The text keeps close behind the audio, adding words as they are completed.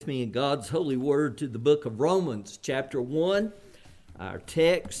Me in God's holy word to the book of Romans, chapter 1. Our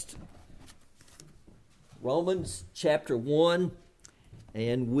text, Romans chapter 1,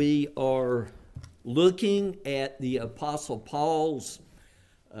 and we are looking at the Apostle Paul's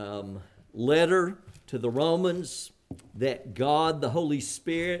letter to the Romans that God, the Holy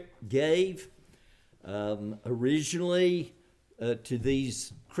Spirit, gave originally to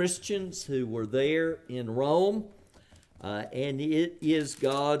these Christians who were there in Rome. And it is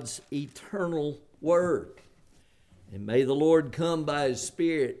God's eternal word. And may the Lord come by His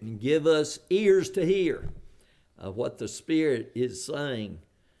Spirit and give us ears to hear what the Spirit is saying,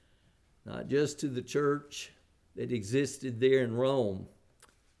 not just to the church that existed there in Rome,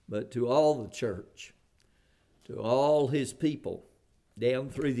 but to all the church, to all His people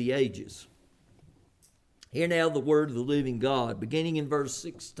down through the ages. Hear now the word of the living God, beginning in verse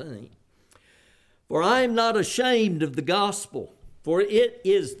 16. For I am not ashamed of the gospel, for it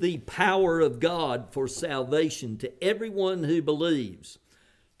is the power of God for salvation to everyone who believes,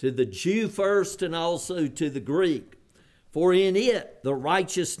 to the Jew first and also to the Greek. For in it the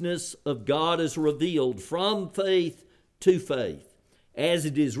righteousness of God is revealed from faith to faith, as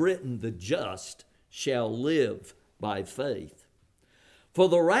it is written, the just shall live by faith. For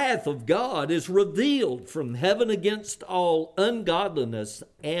the wrath of God is revealed from heaven against all ungodliness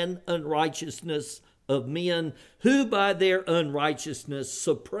and unrighteousness of men who by their unrighteousness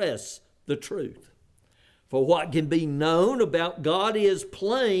suppress the truth. For what can be known about God is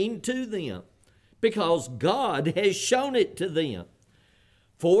plain to them, because God has shown it to them.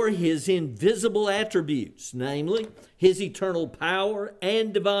 For His invisible attributes, namely His eternal power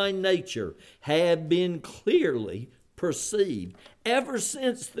and divine nature, have been clearly perceived ever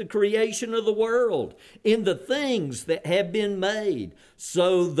since the creation of the world in the things that have been made,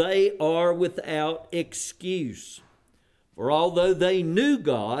 so they are without excuse. For although they knew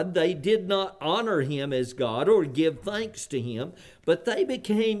God, they did not honor Him as God or give thanks to Him, but they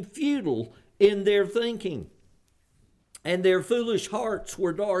became futile in their thinking, and their foolish hearts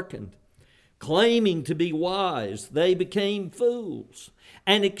were darkened. Claiming to be wise, they became fools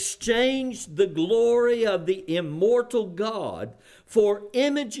and exchanged the glory of the immortal God for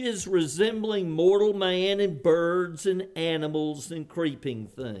images resembling mortal man and birds and animals and creeping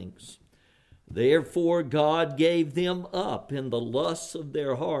things. Therefore God gave them up in the lusts of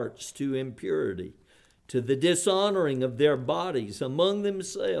their hearts to impurity, to the dishonoring of their bodies among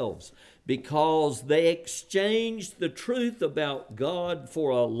themselves, because they exchanged the truth about God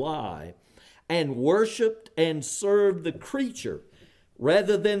for a lie, and worshipped and served the creature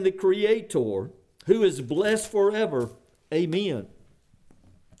rather than the Creator, who is blessed forever. Amen.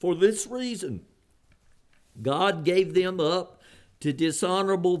 For this reason, God gave them up to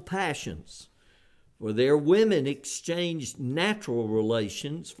dishonorable passions. For their women exchanged natural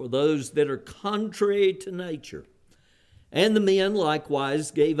relations for those that are contrary to nature. And the men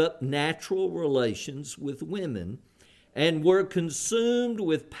likewise gave up natural relations with women, and were consumed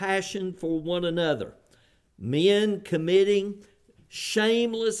with passion for one another, men committing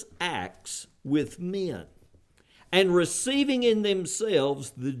shameless acts with men, and receiving in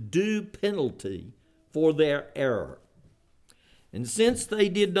themselves the due penalty for their error. And since they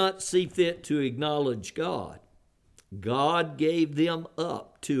did not see fit to acknowledge God, God gave them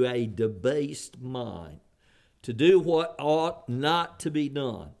up to a debased mind, to do what ought not to be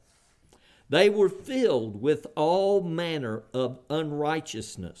done. They were filled with all manner of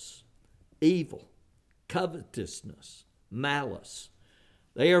unrighteousness, evil, covetousness, malice.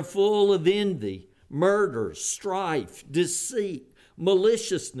 They are full of envy, murder, strife, deceit,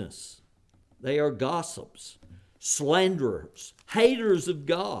 maliciousness. They are gossips, slanderers, haters of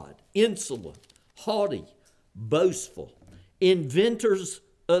God, insolent, haughty, boastful, inventors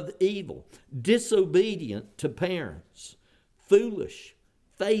of evil, disobedient to parents, foolish,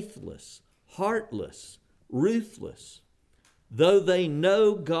 faithless, heartless, ruthless. Though they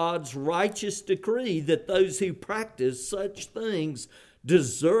know God's righteous decree that those who practice such things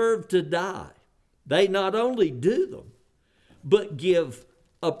deserve to die, they not only do them, but give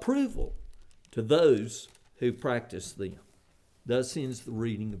approval to those who practice them. Thus ends the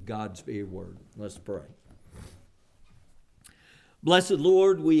reading of God's very word. Let's pray. Blessed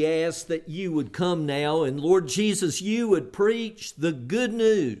Lord, we ask that you would come now, and Lord Jesus, you would preach the good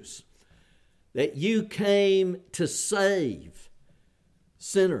news that you came to save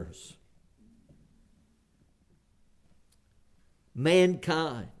sinners,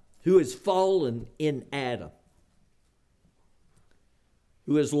 mankind who has fallen in Adam,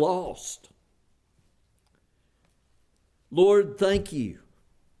 who is lost. Lord, thank you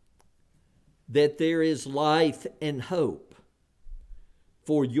that there is life and hope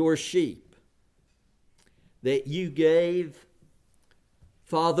for your sheep, that you gave,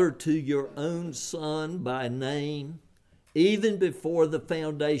 Father, to your own Son by name, even before the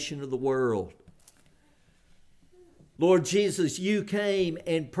foundation of the world. Lord Jesus, you came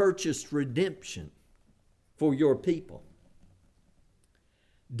and purchased redemption for your people,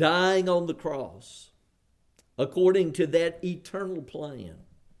 dying on the cross according to that eternal plan.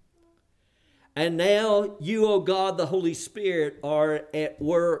 And now you, O God, the Holy Spirit, are at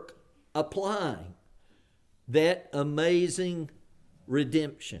work applying that amazing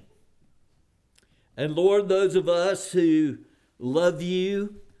redemption. And Lord, those of us who love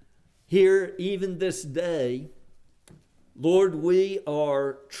you here even this day, Lord, we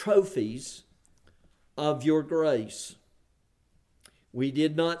are trophies of your grace. We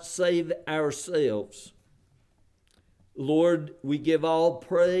did not save ourselves. Lord, we give all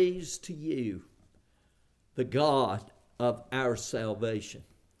praise to you, the God of our salvation.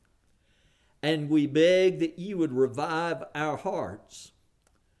 And we beg that you would revive our hearts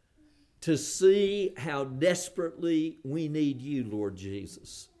to see how desperately we need you, Lord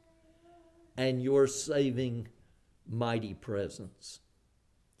Jesus, and your saving mighty presence.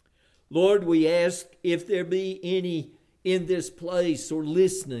 Lord, we ask if there be any in this place or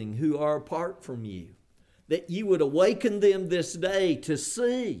listening who are apart from you, that you would awaken them this day to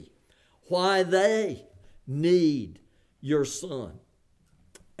see why they need your Son.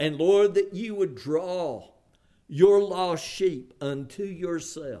 And Lord, that you would draw your lost sheep unto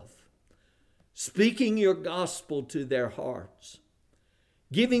yourself, speaking your gospel to their hearts,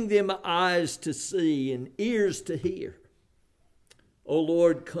 giving them eyes to see and ears to hear. O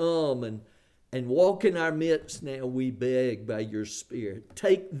Lord, come and walk in our midst now, we beg, by your Spirit.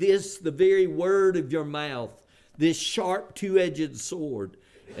 Take this, the very word of your mouth, this sharp two-edged sword,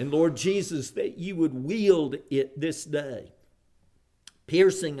 and Lord Jesus, that you would wield it this day,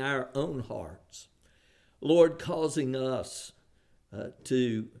 piercing our own hearts. Lord, causing us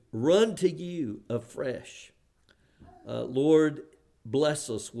to run to you afresh. Lord, bless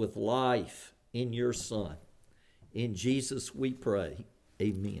us with life in your Son. In Jesus we pray.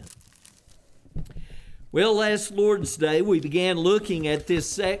 Amen. Well, last Lord's Day, we began looking at this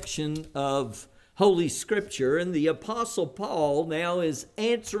section of Holy Scripture, and the Apostle Paul now is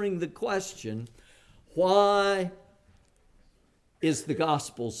answering the question, why is the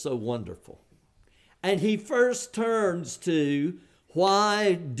gospel so wonderful? And he first turns to,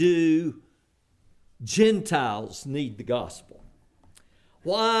 why do Gentiles need the gospel?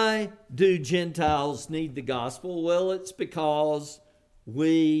 Why do Gentiles need the gospel? Well, it's because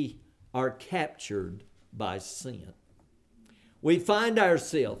we are captured by sin. We find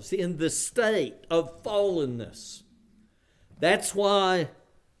ourselves in the state of fallenness. That's why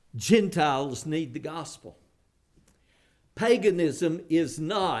Gentiles need the gospel. Paganism is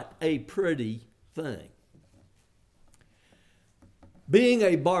not a pretty thing. Being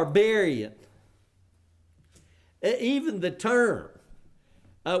a barbarian, even the term,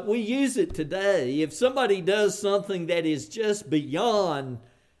 we use it today. If somebody does something that is just beyond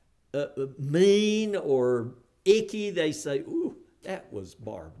mean or icky, they say, ooh, that was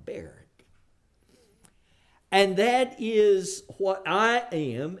barbaric. And that is what I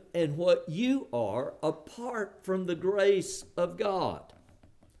am and what you are apart from the grace of God.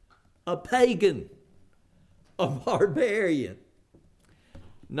 A pagan, a barbarian.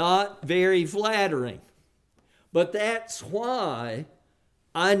 Not very flattering. But that's why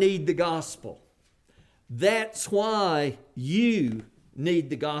I need the gospel. That's why you need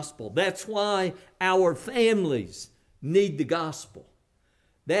the gospel. That's why our families need the gospel.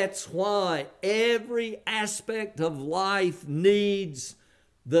 That's why every aspect of life needs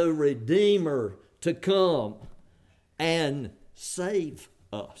the Redeemer to come and save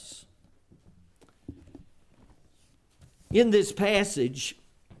us. In this passage,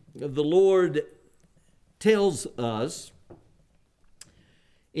 the Lord tells us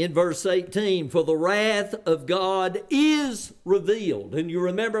in verse 18, for the wrath of God is revealed. And you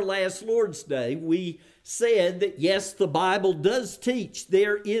remember last Lord's Day, we said that yes, the Bible does teach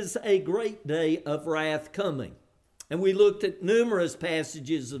there is a great day of wrath coming. And we looked at numerous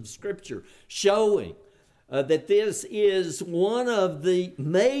passages of Scripture showing that this is one of the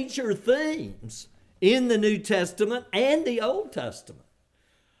major themes in the New Testament and the Old Testament.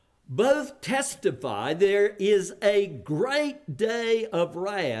 Both testify there is a great day of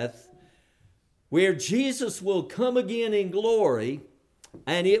wrath where Jesus will come again in glory,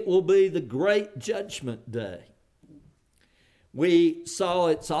 and it will be the great judgment day. We saw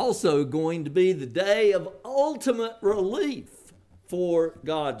it's also going to be the day of ultimate relief for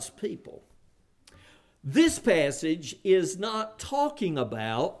God's people. This passage is not talking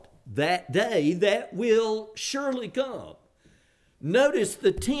about that day that will surely come. Notice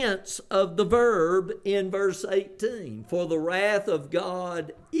the tense of the verb in verse 18. For the wrath of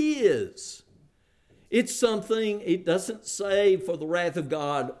God is. It's something, it doesn't say for the wrath of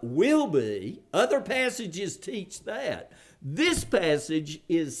God will be. Other passages teach that. This passage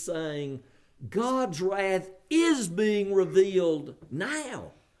is saying God's wrath is being revealed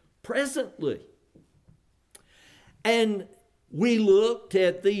now, presently. And we looked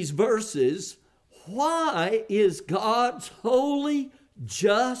at these verses. Why is God's holy,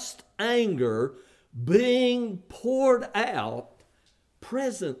 just anger being poured out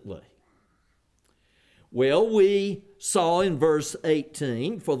presently? Well, we saw in verse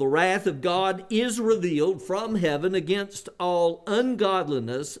 18, for the wrath of God is revealed from heaven against all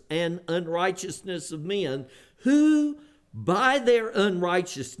ungodliness and unrighteousness of men, who by their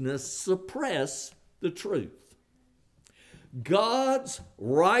unrighteousness suppress the truth. God's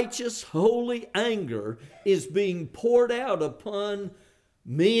righteous, holy anger is being poured out upon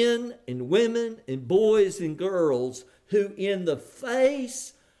men and women and boys and girls who, in the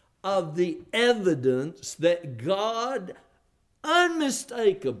face of the evidence that God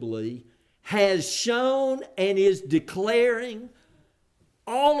unmistakably has shown and is declaring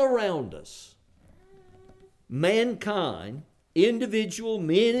all around us, mankind, individual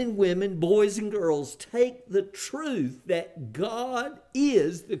men and women, boys and girls, take the truth that God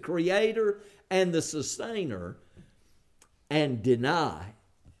is the creator and the sustainer and deny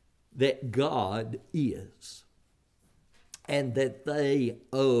that God is and that they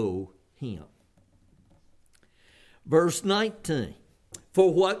owe him. Verse 19,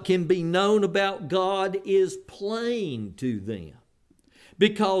 for what can be known about God is plain to them,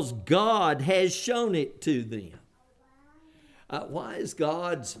 because God has shown it to them. Why is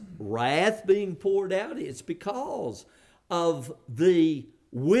God's wrath being poured out? It's because of the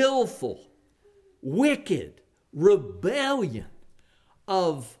willful, wicked rebellion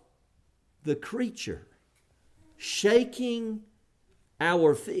of the creature, shaking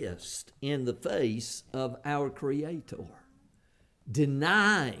our fist in the face of our Creator,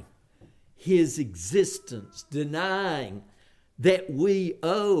 denying his existence, denying that we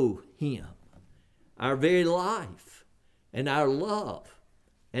owe him our very life, and our love,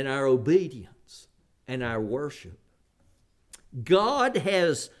 and our obedience, and our worship. God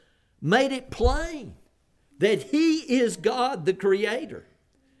has made it plain that he is God the Creator.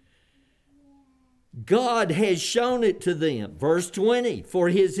 God has shown it to them. Verse 20, for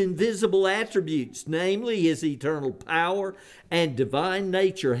his invisible attributes, namely his eternal power and divine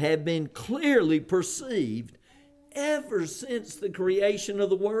nature, have been clearly perceived ever since the creation of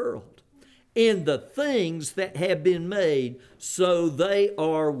the world in the things that have been made, so they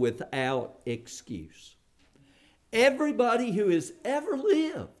are without excuse. Everybody who has ever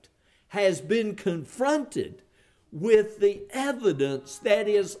lived has been confronted with the evidence that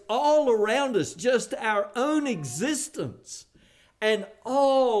is all around us, just our own existence, and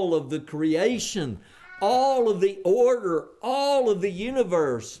all of the creation, all of the order, all of the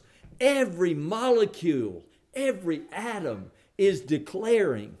universe, every molecule, every atom is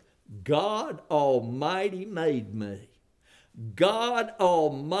declaring, God Almighty made me. God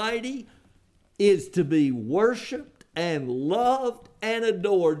Almighty is to be worshiped and loved and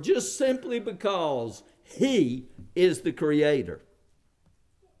adored just simply because he is the Creator.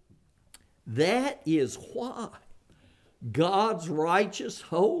 That is why God's righteous,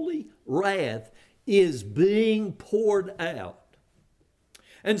 holy wrath is being poured out.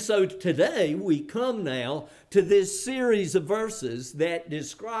 And so today we come now to this series of verses that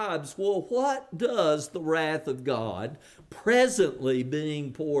describes, well, what does the wrath of God presently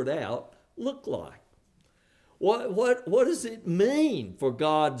being poured out look like? What does it mean for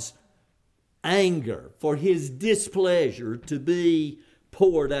God's anger, for his displeasure to be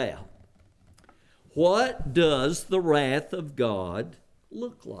poured out? What does the wrath of God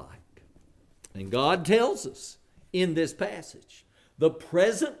look like? And God tells us in this passage, the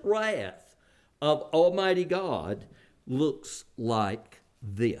present wrath of Almighty God looks like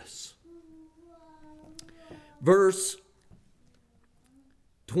this. Verse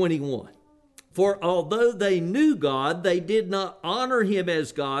 21. For although they knew God, they did not honor him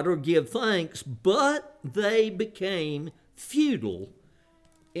as God or give thanks, but they became futile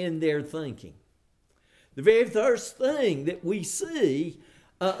in their thinking. The very first thing that we see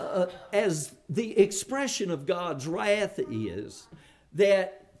as the expression of God's wrath is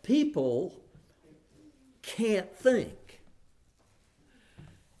that people can't think.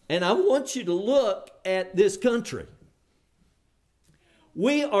 And I want you to look at this country.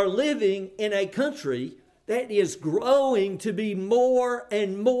 We are living in a country that is growing to be more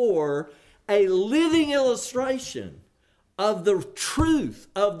and more a living illustration of the truth,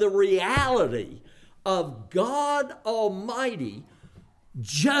 of the reality of God Almighty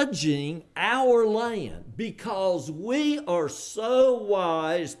judging our land, because we are so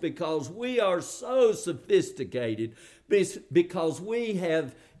wise, because we are so sophisticated, because we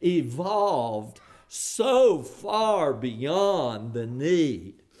have evolved so far beyond the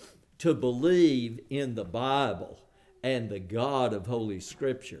need to believe in the Bible and the God of Holy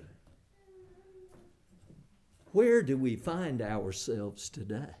Scripture. Where do we find ourselves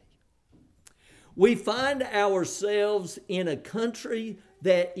today? We find ourselves in a country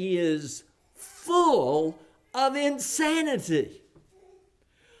that is full of insanity.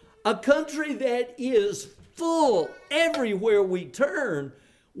 A country that is full everywhere we turn.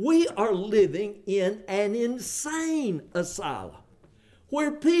 We are living in an insane asylum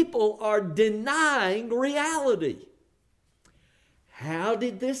where people are denying reality. How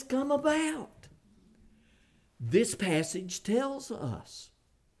did this come about? This passage tells us.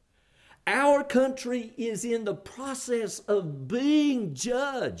 Our country is in the process of being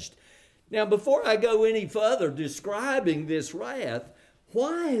judged. Now, before I go any further describing this wrath,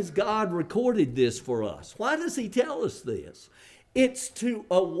 why has God recorded this for us? Why does He tell us this? It's to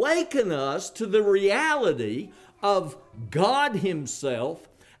awaken us to the reality of God Himself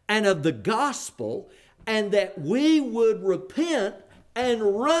and of the gospel, and that we would repent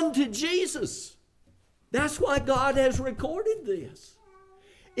and run to Jesus. That's why God has recorded this.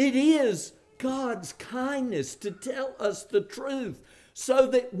 It is God's kindness to tell us the truth so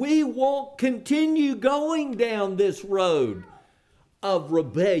that we won't continue going down this road of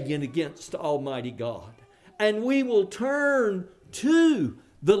rebellion against Almighty God. And we will turn to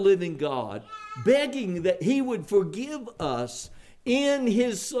the living God, begging that He would forgive us in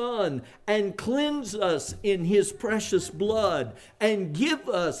His Son and cleanse us in His precious blood and give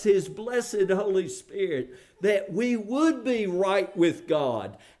us His blessed Holy Spirit, that we would be right with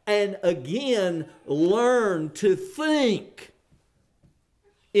God and again learn to think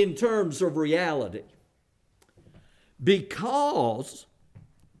in terms of reality. Because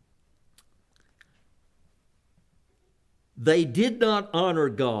they did not honor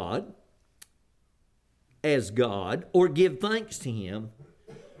God as God or give thanks to Him,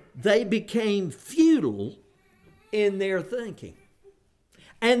 they became futile in their thinking,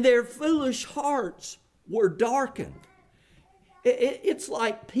 and their foolish hearts were darkened. It's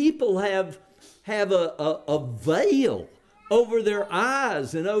like people have a veil over their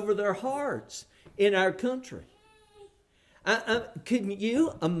eyes and over their hearts in our country. Can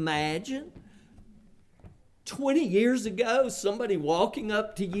you imagine 20 years ago somebody walking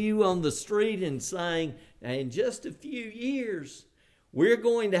up to you on the street and saying, in just a few years, we're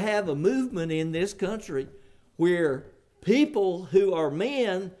going to have a movement in this country where people who are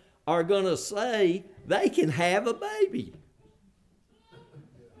men are going to say they can have a baby?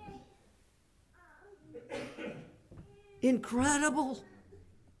 Incredible.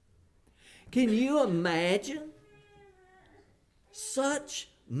 Can you imagine such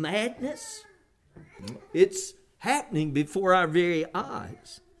madness? It's happening before our very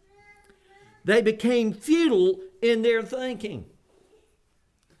eyes. They became futile in their thinking.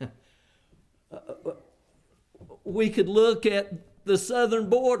 We could look at the southern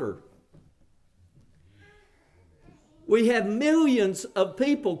border. We have millions of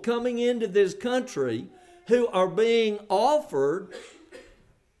people coming into this country who are being offered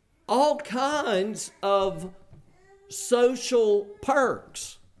all kinds of social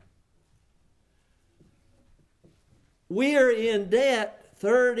perks. We are in debt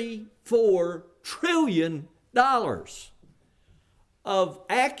 $34 trillion of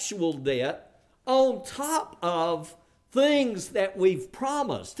actual debt on top of things that we've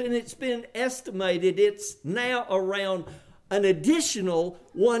promised. And it's been estimated it's now around an additional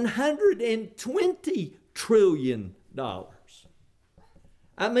 $120 trillion.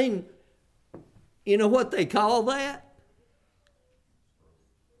 I mean, you know what they call that?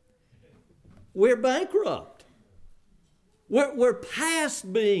 We're bankrupt. We're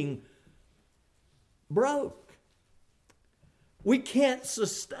past being broke. We can't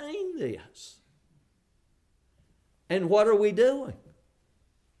sustain this. And what are we doing?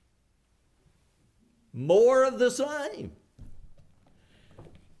 More of the same.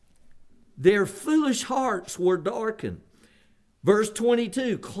 Their foolish hearts were darkened. Verse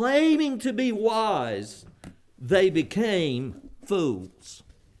 22, claiming to be wise, they became fools.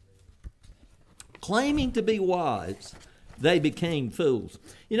 Claiming to be wise, they became fools.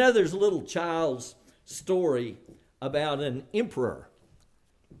 You know, there's a little child's story about an emperor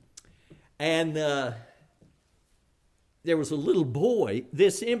And there was a little boy.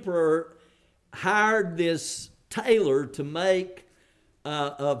 This emperor hired this tailor to make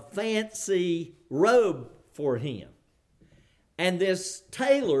a fancy robe for him. And this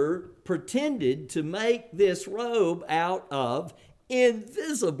tailor pretended to make this robe out of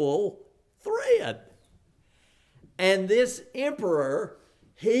invisible thread. And this emperor,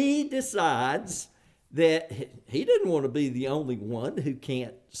 he decides that he didn't want to be the only one who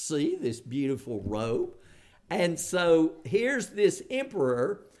can't see this beautiful robe. And so here's this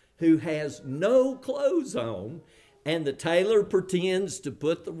emperor who has no clothes on, and the tailor pretends to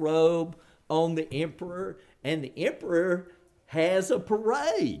put the robe on the emperor, and the emperor has a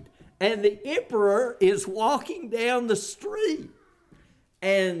parade, and the emperor is walking down the street,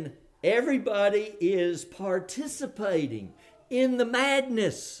 and everybody is participating in the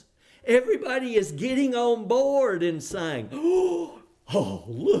madness. Everybody is getting on board and saying, oh,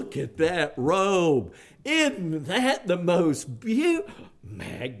 look at that robe. Isn't that the most beautiful,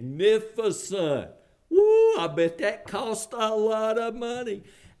 magnificent? Woo, I bet that cost a lot of money.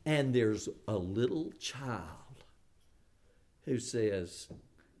 And there's a little child who says,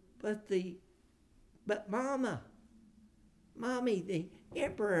 but Mommy, the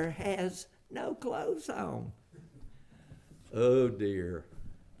emperor has no clothes on. Oh dear.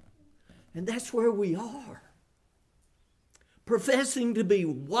 And that's where we are. Professing to be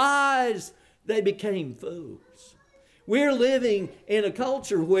wise, they became fools. We're living in a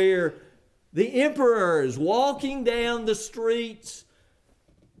culture where the emperor is walking down the streets.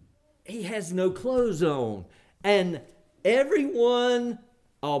 He has no clothes on. And everyone,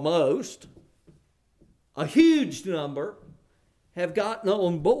 almost, a huge number, have gotten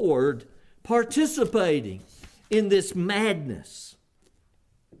on board participating in this madness.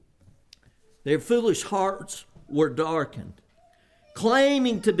 Their foolish hearts were darkened.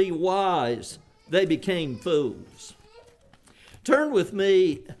 Claiming to be wise, they became fools. Turn with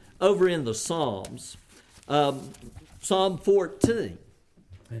me over in the Psalms, Psalm 14.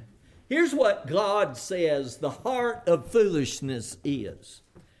 Here's what God says the heart of foolishness is.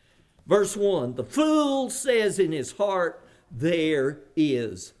 Verse 1, the fool says in his heart, there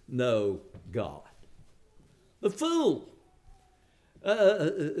is no God. The fool,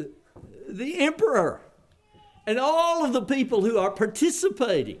 the emperor, and all of the people who are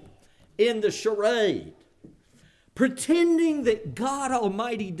participating in the charade, pretending that God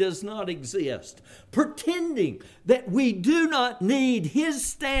Almighty does not exist, pretending that we do not need His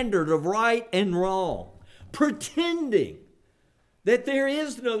standard of right and wrong, pretending that there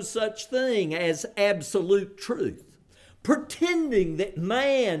is no such thing as absolute truth, pretending that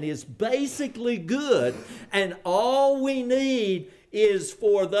man is basically good and all we need is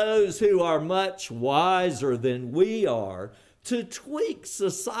for those who are much wiser than we are to tweak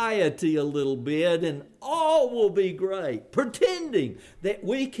society a little bit and all will be great. Pretending that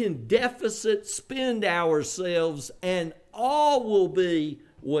we can deficit spend ourselves and all will be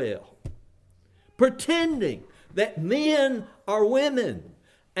well. Pretending that men are women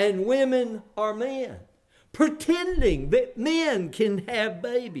and women are men. Pretending that men can have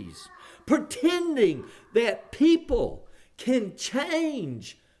babies. Pretending that people can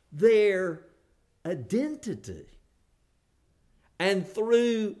change their identity. And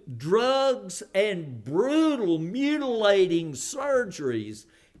through drugs and brutal, mutilating surgeries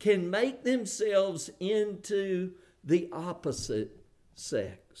can make themselves into the opposite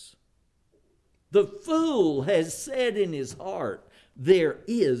sex. The fool has said in his heart, there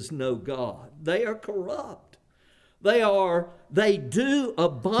is no God. They are corrupt. They do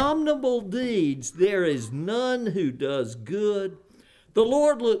abominable deeds. There is none who does good. The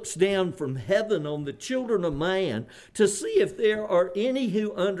Lord looks down from heaven on the children of man to see if there are any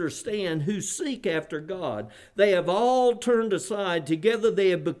who understand, who seek after God. They have all turned aside. Together they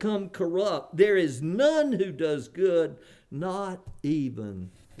have become corrupt. There is none who does good, not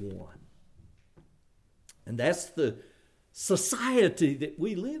even one. And that's the society that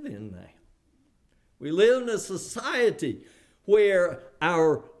we live in now. We live in a society where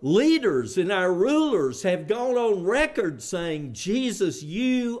our leaders and our rulers have gone on record saying, Jesus,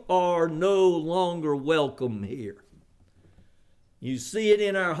 you are no longer welcome here. You see it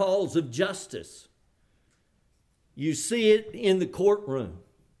in our halls of justice. You see it in the courtroom.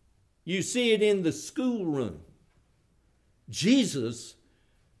 You see it in the schoolroom. Jesus,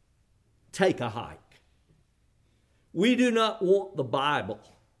 take a hike. We do not want the Bible.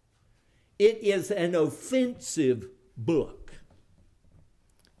 It is an offensive book.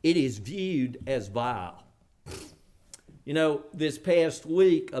 It is viewed as vile. You know, this past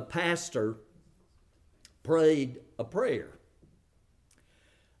week, a pastor prayed a prayer.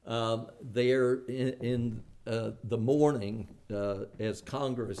 there in the morning as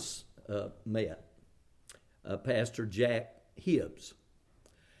Congress met, Pastor Jack Hibbs.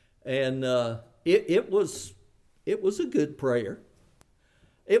 And it was a good prayer.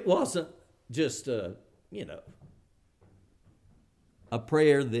 It wasn't just a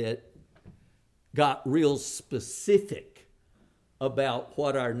prayer that got real specific about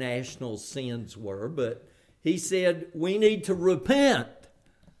what our national sins were, but he said we need to repent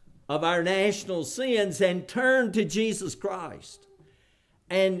of our national sins and turn to Jesus Christ.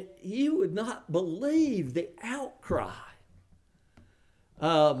 And you would not believe the outcry.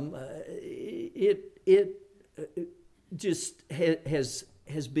 It just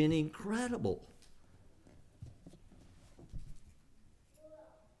has been incredible.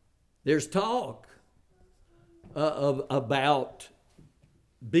 There's talk about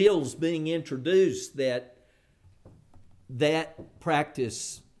bills being introduced that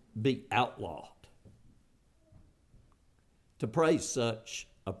practice be outlawed, to pray such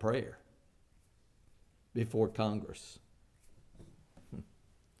a prayer before Congress.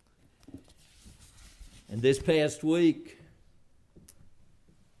 And this past week,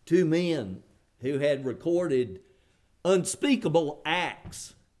 two men who had recorded unspeakable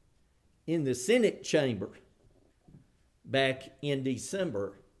acts in the Senate chamber back in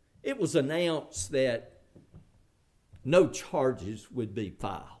December, it was announced that no charges would be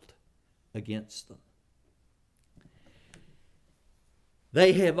filed against them.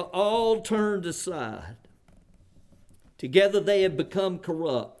 They have all turned aside. Together they have become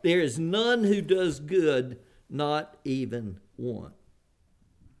corrupt. There is none who does good, not even one.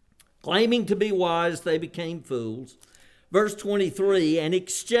 Claiming to be wise, they became fools. Verse 23, and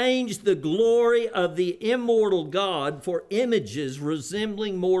exchanged the glory of the immortal God for images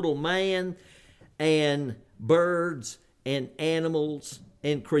resembling mortal man and birds and animals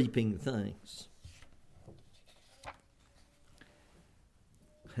and creeping things.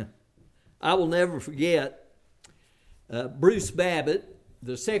 I will never forget Bruce Babbitt,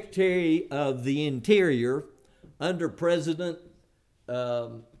 the Secretary of the Interior under President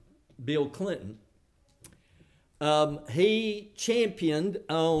Bill Clinton. He championed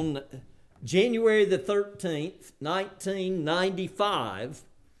on January the 13th, 1995,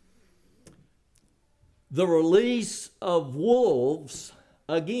 the release of wolves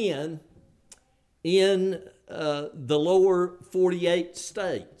again in the lower 48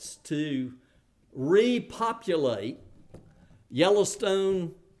 states to repopulate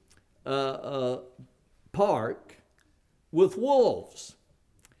Yellowstone Park with wolves.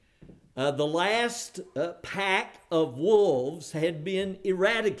 The last pack of wolves had been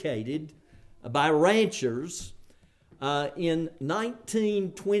eradicated by ranchers in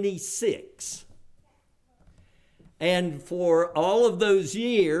 1926. And for all of those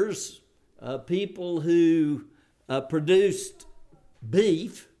years, people who produced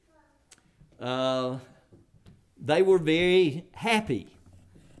beef, they were very happy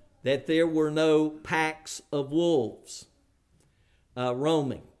that there were no packs of wolves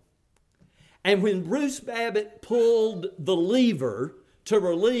roaming. And when Bruce Babbitt pulled the lever to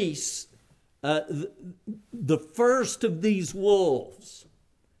release the first of these wolves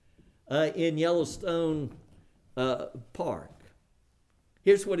in Yellowstone Park,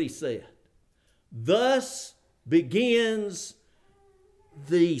 here's what he said. Thus begins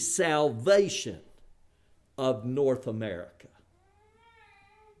the salvation of North America.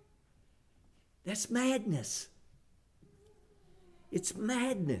 That's madness. It's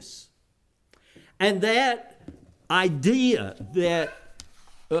madness. And that idea that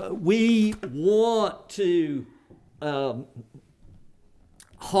we want to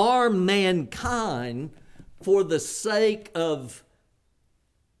harm mankind for the sake of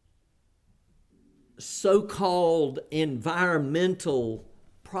so-called environmental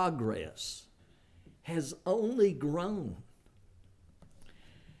progress has only grown.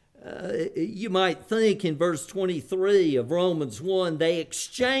 You might think in verse 23 of Romans 1, they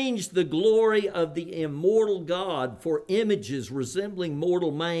exchanged the glory of the immortal God for images resembling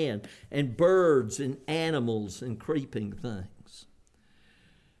mortal man and birds and animals and creeping things.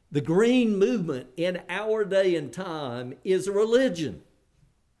 The green movement in our day and time is a religion,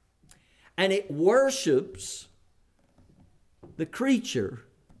 and it worships the creature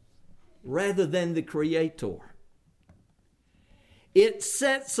rather than the Creator. It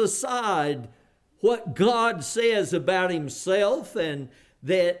sets aside what God says about himself and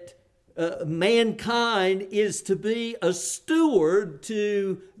that mankind is to be a steward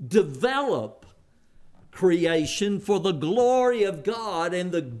to develop creation for the glory of God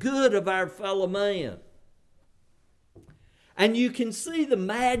and the good of our fellow man. And you can see the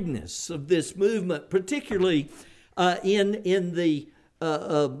madness of this movement, particularly in the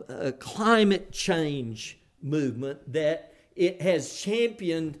climate change movement, that it has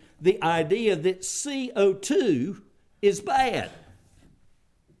championed the idea that CO2 is bad.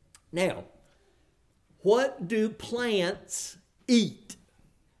 Now, what do plants eat?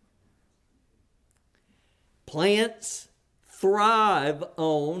 Plants thrive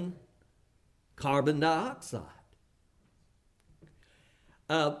on carbon dioxide.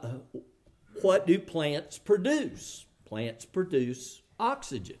 What do plants produce? Plants produce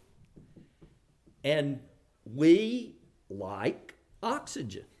oxygen. And we like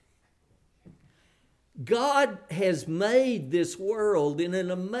oxygen. God has made this world in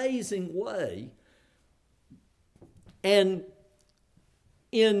an amazing way. And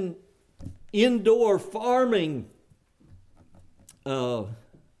in indoor farming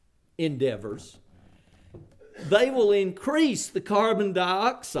endeavors, they will increase the carbon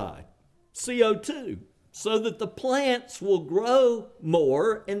dioxide, CO2, so that the plants will grow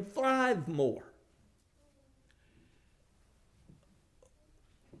more and thrive more.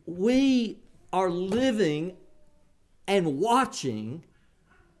 We are living and watching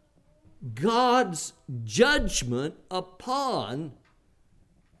God's judgment upon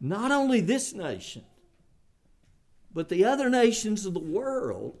not only this nation, but the other nations of the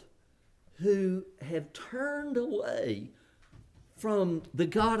world who have turned away from the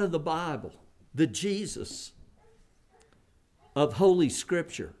God of the Bible, the Jesus of Holy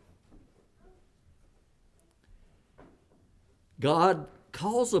Scripture. God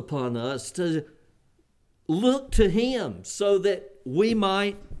calls upon us to look to Him so that we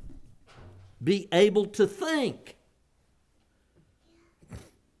might be able to think.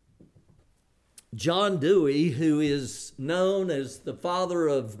 John Dewey, who is known as the father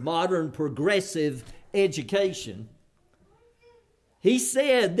of modern progressive education, he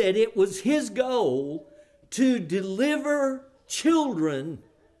said that it was his goal to deliver children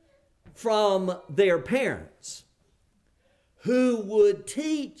from their parents who would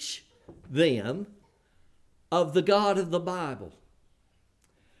teach them of the God of the Bible.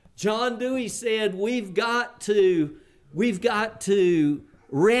 John Dewey said, we've got to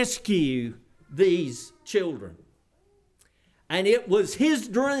rescue these children. And it was his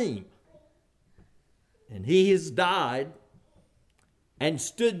dream. And he has died and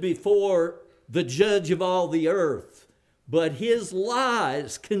stood before the judge of all the earth. But his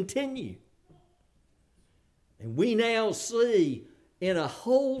lies continue. And we now see in a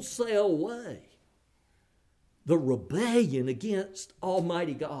wholesale way the rebellion against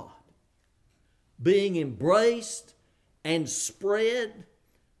Almighty God being embraced and spread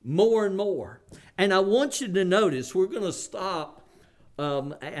more and more. And I want you to notice, we're going to stop.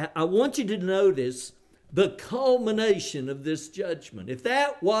 I want you to notice the culmination of this judgment. If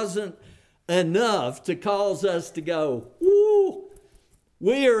that wasn't enough to cause us to go, whoo,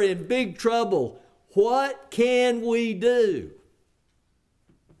 we are in big trouble. What can we do?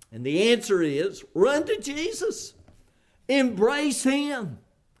 And the answer is, run to Jesus. Embrace Him.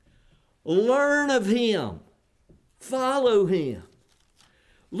 Learn of Him. Follow Him.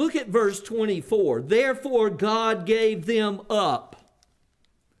 Look at verse 24. Therefore God gave them up.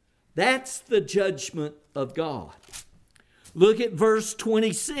 That's the judgment of God. Look at verse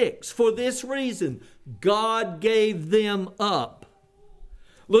 26. For this reason, God gave them up.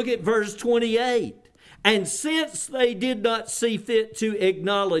 Look at verse 28. And since they did not see fit to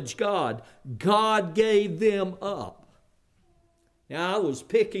acknowledge God, God gave them up. Now, I was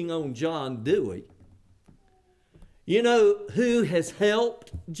picking on John Dewey. You know who has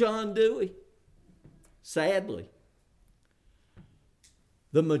helped John Dewey? Sadly,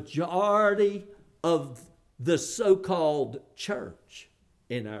 the majority of the so-called church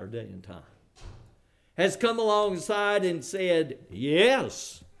in our day and time has come alongside and said,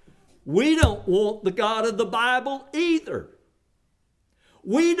 yes, we don't want the God of the Bible either.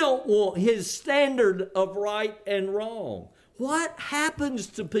 We don't want His standard of right and wrong. What happens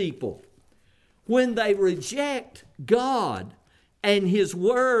to people when they reject God and His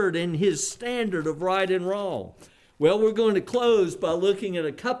Word and His standard of right and wrong? Well, we're going to close by looking at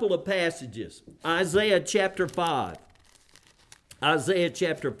a couple of passages. Isaiah chapter 5. Isaiah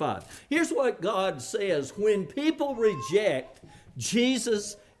chapter 5. Here's what God says when people reject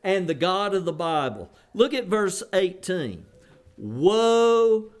Jesus and the God of the Bible. Look at verse 18.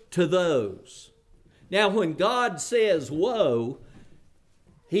 Woe to those. Now, when God says woe,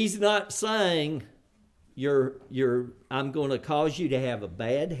 He's not saying I'm going to cause you to have a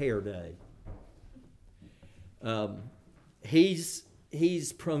bad hair day.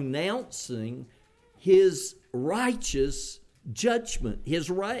 He's pronouncing His righteous judgment, his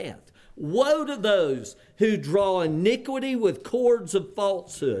wrath. Woe to those who draw iniquity with cords of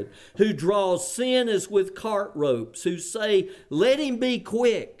falsehood, who draw sin as with cart ropes, who say, let him be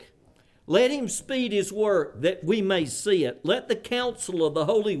quick. Let him speed his work that we may see it. Let the counsel of the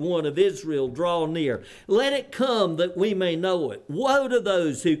Holy One of Israel draw near. Let it come that we may know it. Woe to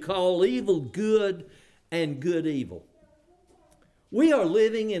those who call evil good and good evil. We are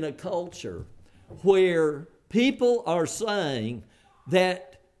living in a culture where people are saying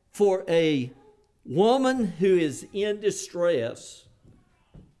that for a woman who is in distress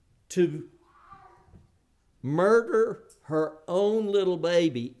to murder her own little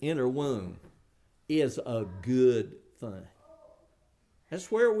baby in her womb is a good thing.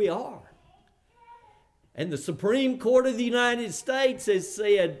 That's where we are. And the Supreme Court of the United States has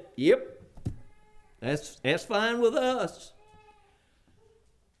said, yep, that's fine with us.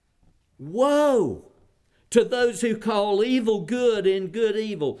 Woe to those who call evil good and good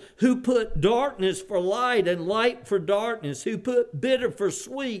evil, who put darkness for light and light for darkness, who put bitter for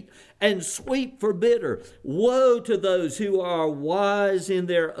sweet and sweet for bitter. Woe to those who are wise in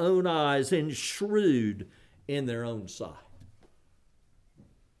their own eyes and shrewd in their own sight.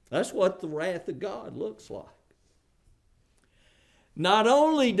 That's what the wrath of God looks like. Not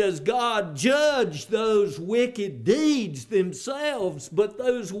only does God judge those wicked deeds themselves, but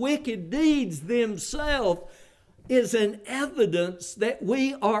those wicked deeds themselves is an evidence that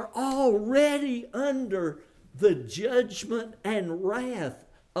we are already under the judgment and wrath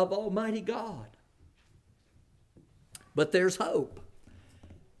of Almighty God. But there's hope.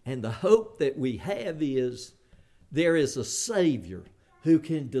 And the hope that we have is there is a Savior who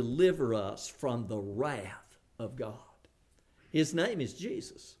can deliver us from the wrath of God. His name is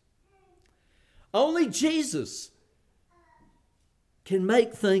Jesus. Only Jesus can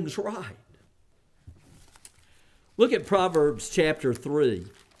make things right. Look at Proverbs chapter 3,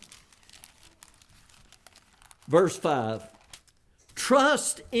 verse 5.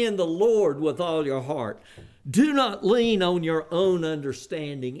 Trust in the Lord with all your heart. Do not lean on your own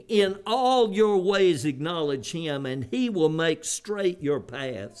understanding. In all your ways acknowledge him, and he will make straight your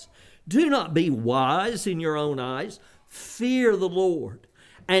paths. Do not be wise in your own eyes. Fear the Lord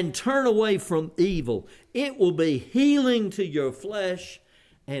and turn away from evil. It will be healing to your flesh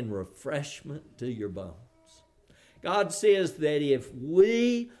and refreshment to your bones. God says that if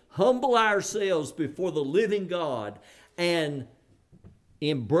we humble ourselves before the living God and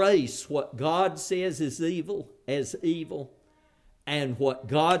embrace what God says is evil as evil, and what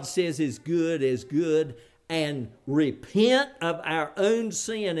God says is good as good, and repent of our own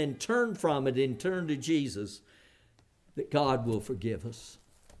sin and turn from it and turn to Jesus, that God will forgive us.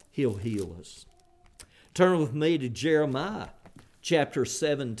 He'll heal us. Turn with me to Jeremiah chapter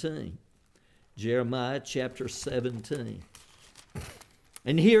 17. Jeremiah chapter 17.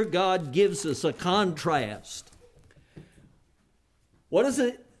 And here God gives us a contrast. What does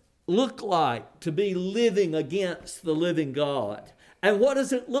it look like to be living against the living God? And what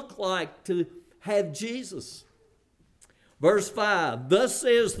does it look like to have Jesus? Verse 5, thus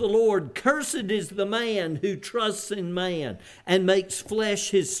says the Lord, cursed is the man who trusts in man and makes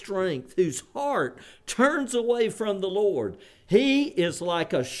flesh his strength, whose heart turns away from the Lord. He is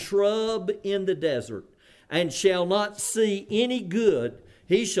like a shrub in the desert and shall not see any good.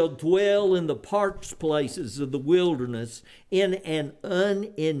 He shall dwell in the parched places of the wilderness in an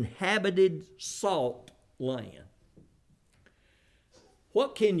uninhabited salt land.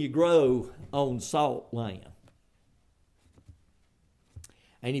 What can you grow on salt land?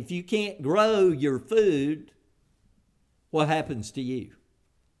 And if you can't grow your food, what happens to you?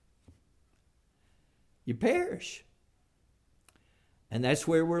 You perish. And that's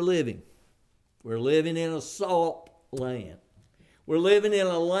where we're living. We're living in a salt land. We're living in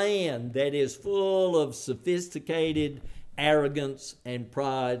a land that is full of sophisticated arrogance and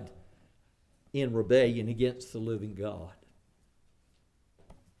pride in rebellion against the living God.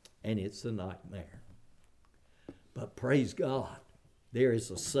 And it's a nightmare. But praise God, there is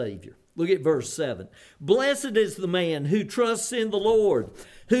a Savior. Look at verse 7. Blessed is the man who trusts in the Lord,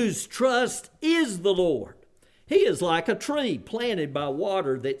 whose trust is the Lord. He is like a tree planted by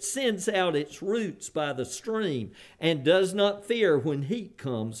water that sends out its roots by the stream and does not fear when heat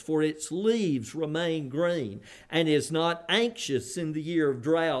comes, for its leaves remain green, and is not anxious in the year of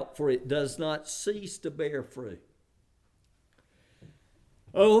drought, for it does not cease to bear fruit.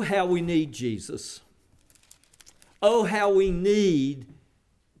 Oh, how we need Jesus. Oh, how we need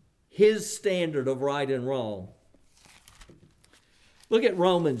his standard of right and wrong. Look at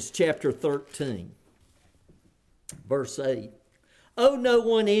Romans chapter 13, verse 8. Owe no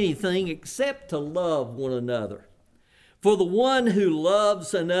one anything except to love one another. For the one who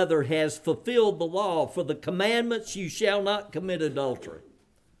loves another has fulfilled the law. For the commandments, you shall not commit adultery.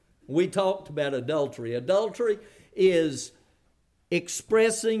 We talked about adultery. Adultery is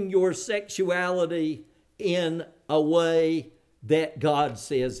expressing your sexuality in a way that God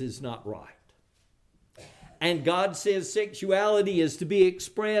says is not right. And God says sexuality is to be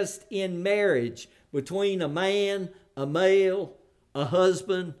expressed in marriage between a man, a male, a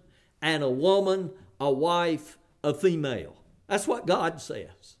husband, and a woman, a wife, a female. That's what God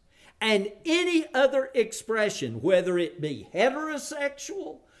says. And any other expression, whether it be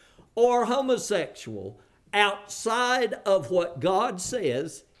heterosexual or homosexual, outside of what God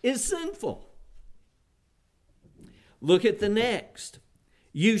says is sinful. Look at the next.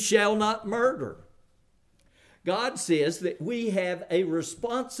 You shall not murder. God says that we have a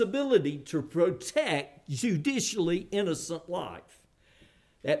responsibility to protect judicially innocent life.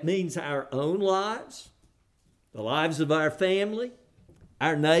 That means our own lives, the lives of our family,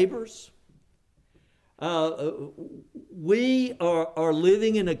 our neighbors. We are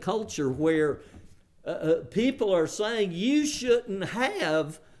living in a culture where people are saying you shouldn't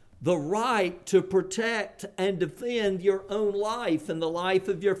have the right to protect and defend your own life and the life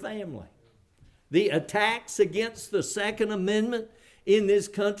of your family. The attacks against the Second Amendment in this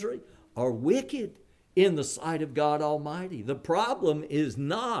country are wicked in the sight of God Almighty. The problem is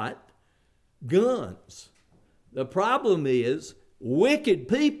not guns. The problem is wicked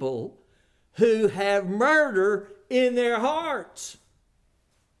people who have murder in their hearts.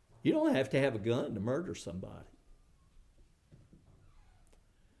 You don't have to have a gun to murder somebody.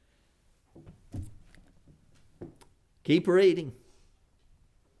 Keep reading.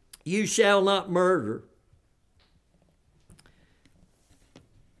 You shall not murder.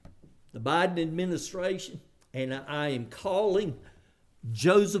 The Biden administration, and I am calling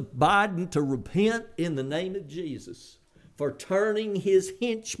Joseph Biden to repent in the name of Jesus for turning his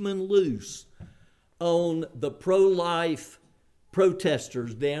henchmen loose on the pro-life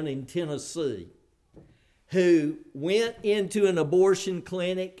protesters down in Tennessee who went into an abortion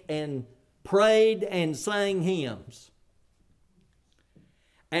clinic and prayed and sang hymns.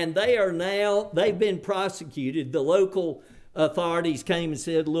 And they've been prosecuted. The local authorities came and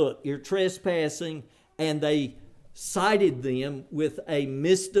said, look, you're trespassing, and they cited them with a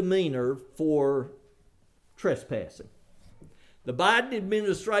misdemeanor for trespassing. The Biden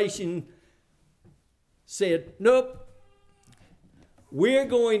administration said, nope, we're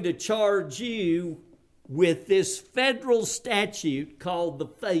going to charge you with this federal statute called the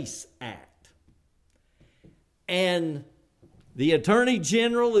FACE Act. And the Attorney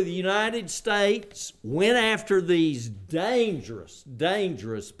General of the United States went after these dangerous,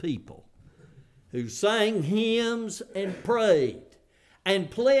 dangerous people who sang hymns and prayed and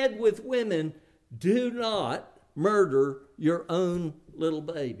pled with women, do not murder your own little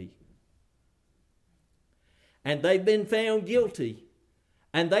baby. And they've been found guilty,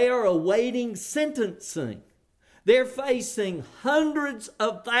 and they are awaiting sentencing. They're facing hundreds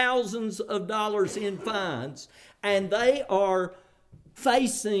of thousands of dollars in fines, and they are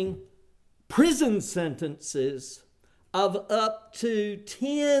facing prison sentences of up to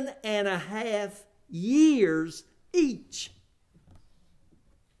 10 and a half years each.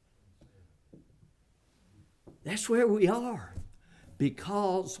 That's where we are,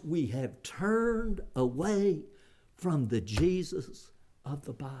 because we have turned away from the Jesus of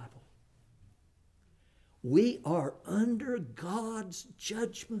the Bible. We are under God's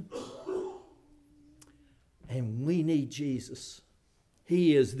judgment, and we need Jesus.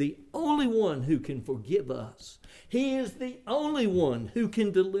 He is the only one who can forgive us. He is the only one who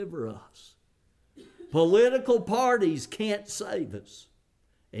can deliver us. Political parties can't save us.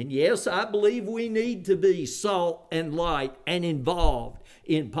 And yes, I believe we need to be salt and light and involved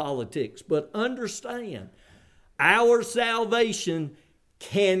in politics. But understand, our salvation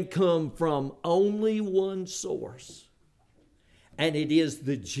can come from only one source. And it is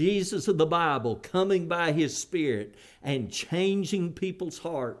the Jesus of the Bible coming by His Spirit and changing people's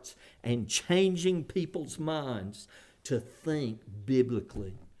hearts and changing people's minds to think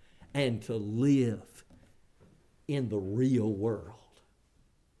biblically and to live in the real world.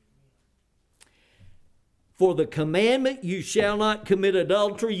 For the commandment, you shall not commit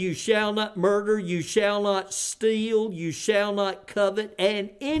adultery, you shall not murder, you shall not steal, you shall not covet,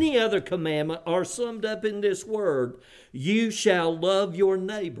 and any other commandment are summed up in this word, you shall love your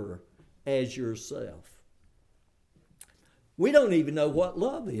neighbor as yourself. We don't even know what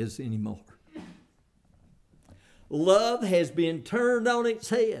love is anymore. Love has been turned on its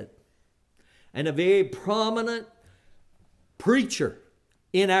head. And a very prominent preacher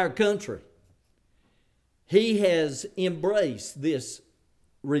in our country, He has embraced this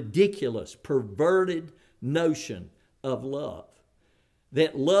ridiculous, perverted notion of love.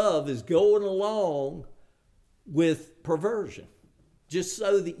 That love is going along with perversion, just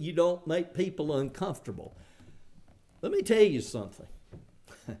so that you don't make people uncomfortable. Let me tell you something.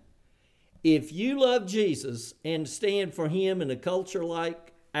 If you love Jesus and stand for Him in a culture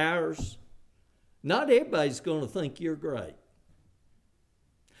like ours, not everybody's going to think you're great.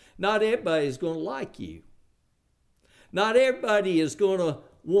 Not everybody's going to like you. Not everybody is going to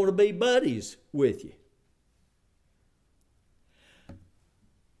want to be buddies with you.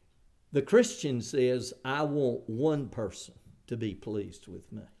 The Christian says, I want one person to be pleased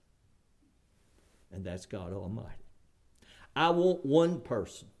with me, and that's God Almighty. I want one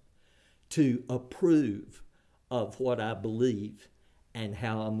person to approve of what I believe and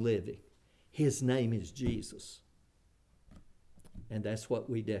how I'm living. His name is Jesus. And that's what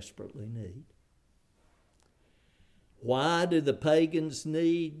we desperately need. Why do the pagans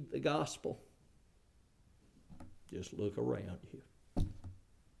need the gospel? Just look around you.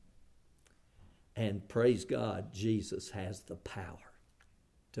 And praise God, Jesus has the power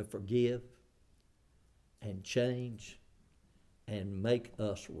to forgive and change and make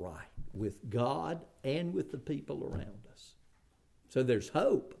us right with God and with the people around us. So there's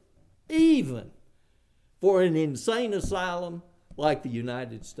hope, even for an insane asylum like the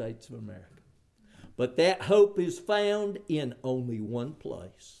United States of America. But that hope is found in only one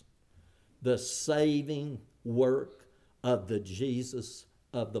place: the saving work of the Jesus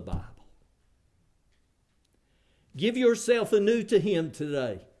of the Bible. Give yourself anew to Him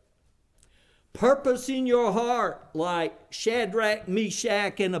today. Purpose in your heart, like Shadrach,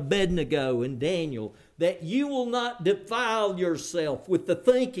 Meshach, and Abednego and Daniel, that you will not defile yourself with the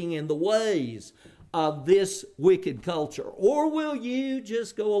thinking and the ways of this wicked culture. Or will you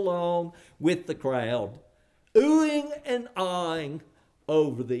just go along with the crowd, oohing and awing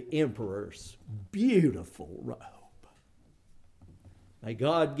over the emperor's beautiful robe? May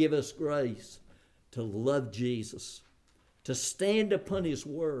God give us grace to love Jesus, to stand upon His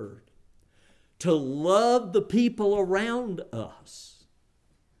word, to love the people around us,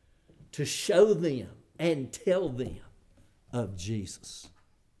 to show them and tell them of Jesus.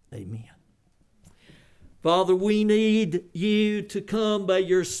 Amen. Father, we need You to come by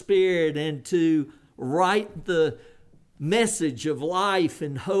Your Spirit and to write the message of life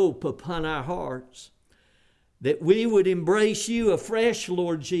and hope upon our hearts, that we would embrace You afresh,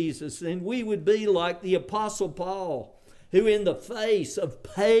 Lord Jesus, and we would be like the Apostle Paul, who in the face of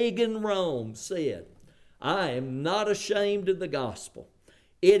pagan Rome said, I am not ashamed of the gospel.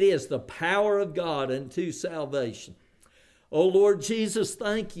 It is the power of God unto salvation. Oh Lord Jesus,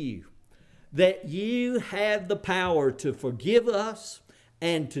 thank You that You have the power to forgive us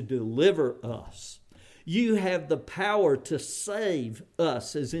and to deliver us. You have the power to save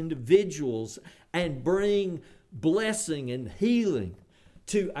us as individuals and bring blessing and healing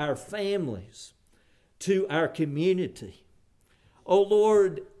to our families, to our community. Oh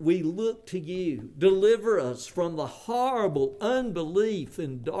Lord, we look to You. Deliver us from the horrible unbelief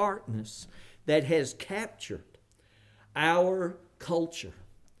and darkness that has captured our culture.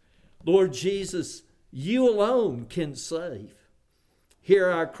 Lord Jesus, You alone can save. Hear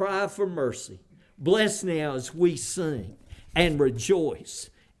our cry for mercy. Bless now as we sing and rejoice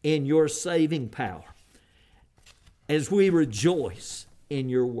in Your saving power, as we rejoice in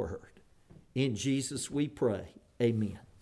Your word. In Jesus we pray. Amen.